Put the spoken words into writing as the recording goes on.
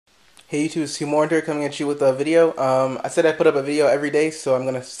Hey YouTube, it's Team Warner coming at you with a video. I said I put up a video every day, so I'm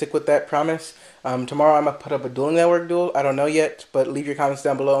gonna stick with that promise. Tomorrow I'm gonna put up a Dueling Network duel. I don't know yet, but leave your comments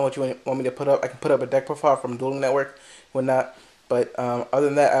down below on what you want me to put up. I can put up a deck profile from Dueling Network, whatnot. But other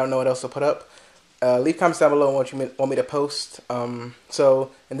than that, I don't know what else to put up. Leave comments down below on what you want me to post.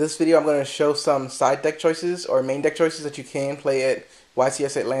 So in this video, I'm gonna show some side deck choices or main deck choices that you can play at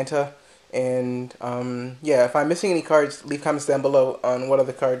YCS Atlanta. And yeah, if I'm missing any cards, leave comments down below on what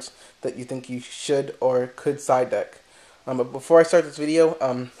other cards that you think you should or could side deck. But before I start this video,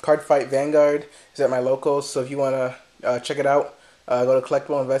 Card Fight Vanguard is at my locals, so if you want to check it out, go to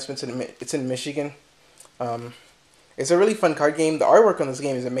Collectible Investments. It's in Michigan. It's a really fun card game. The artwork on this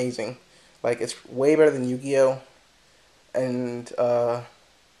game is amazing. Like, it's way better than Yu-Gi-Oh! And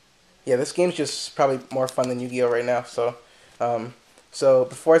yeah, this game's just probably more fun than Yu-Gi-Oh! Right now. So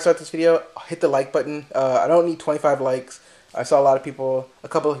before I start this video, hit the like button. I don't need 25 likes. I saw a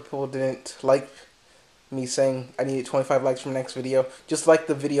couple of people didn't like me saying I needed 25 likes from the next video. Just like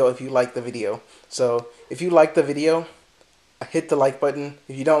the video if you like the video. So if you like the video, hit the like button.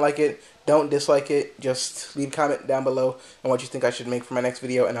 If you don't like it, don't dislike it. Just leave a comment down below on what you think I should make for my next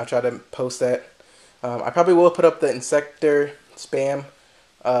video, and I'll try to post that. I probably will put up the Insector Spam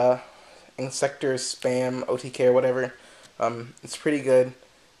OTK or whatever. It's pretty good.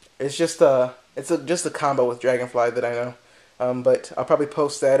 It's just just a combo with Dragonfly that I know. But I'll probably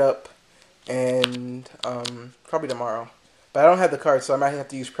post that up and probably tomorrow. But I don't have the cards, so I might have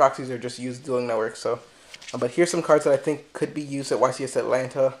to use proxies or just use Dueling Network. So, but here's some cards that I think could be used at YCS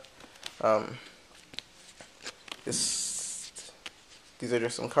Atlanta. These are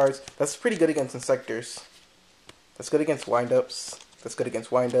just some cards. That's pretty good against Insectors. That's good against windups. That's good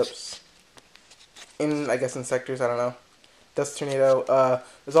against windups. I guess Insectors, I don't know. Dust Tornado.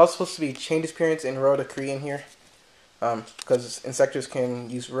 There's also supposed to be Chain Disappearance and Royal Decree in here. Because Insectors can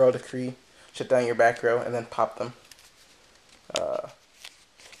use Royal Decree, shut down your back row, and then pop them.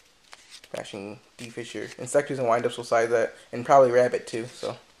 Crashing D-Fisher. Insectors and windups will side that, and probably Rabbit too.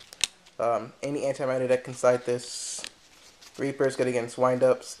 So, any anti-mana deck can side this. Reaper's good against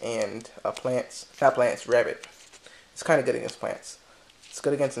windups and plants. Not plants, Rabbit. It's kind of good against plants. It's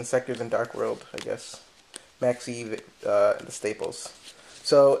good against Insectors and Dark World, I guess. Max Eve, the staples.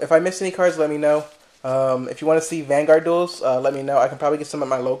 So if I miss any cards, let me know. If you want to see Vanguard duels, let me know. I can probably get some at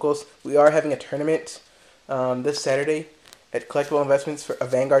my locals. We are having a tournament this Saturday at Collectible Investments for a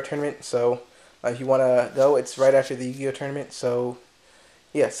Vanguard tournament. So if you want to go, it's right after the Yu-Gi-Oh! Tournament. So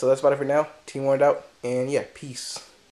yeah, so that's about it for now. Team Warned out, and yeah, peace.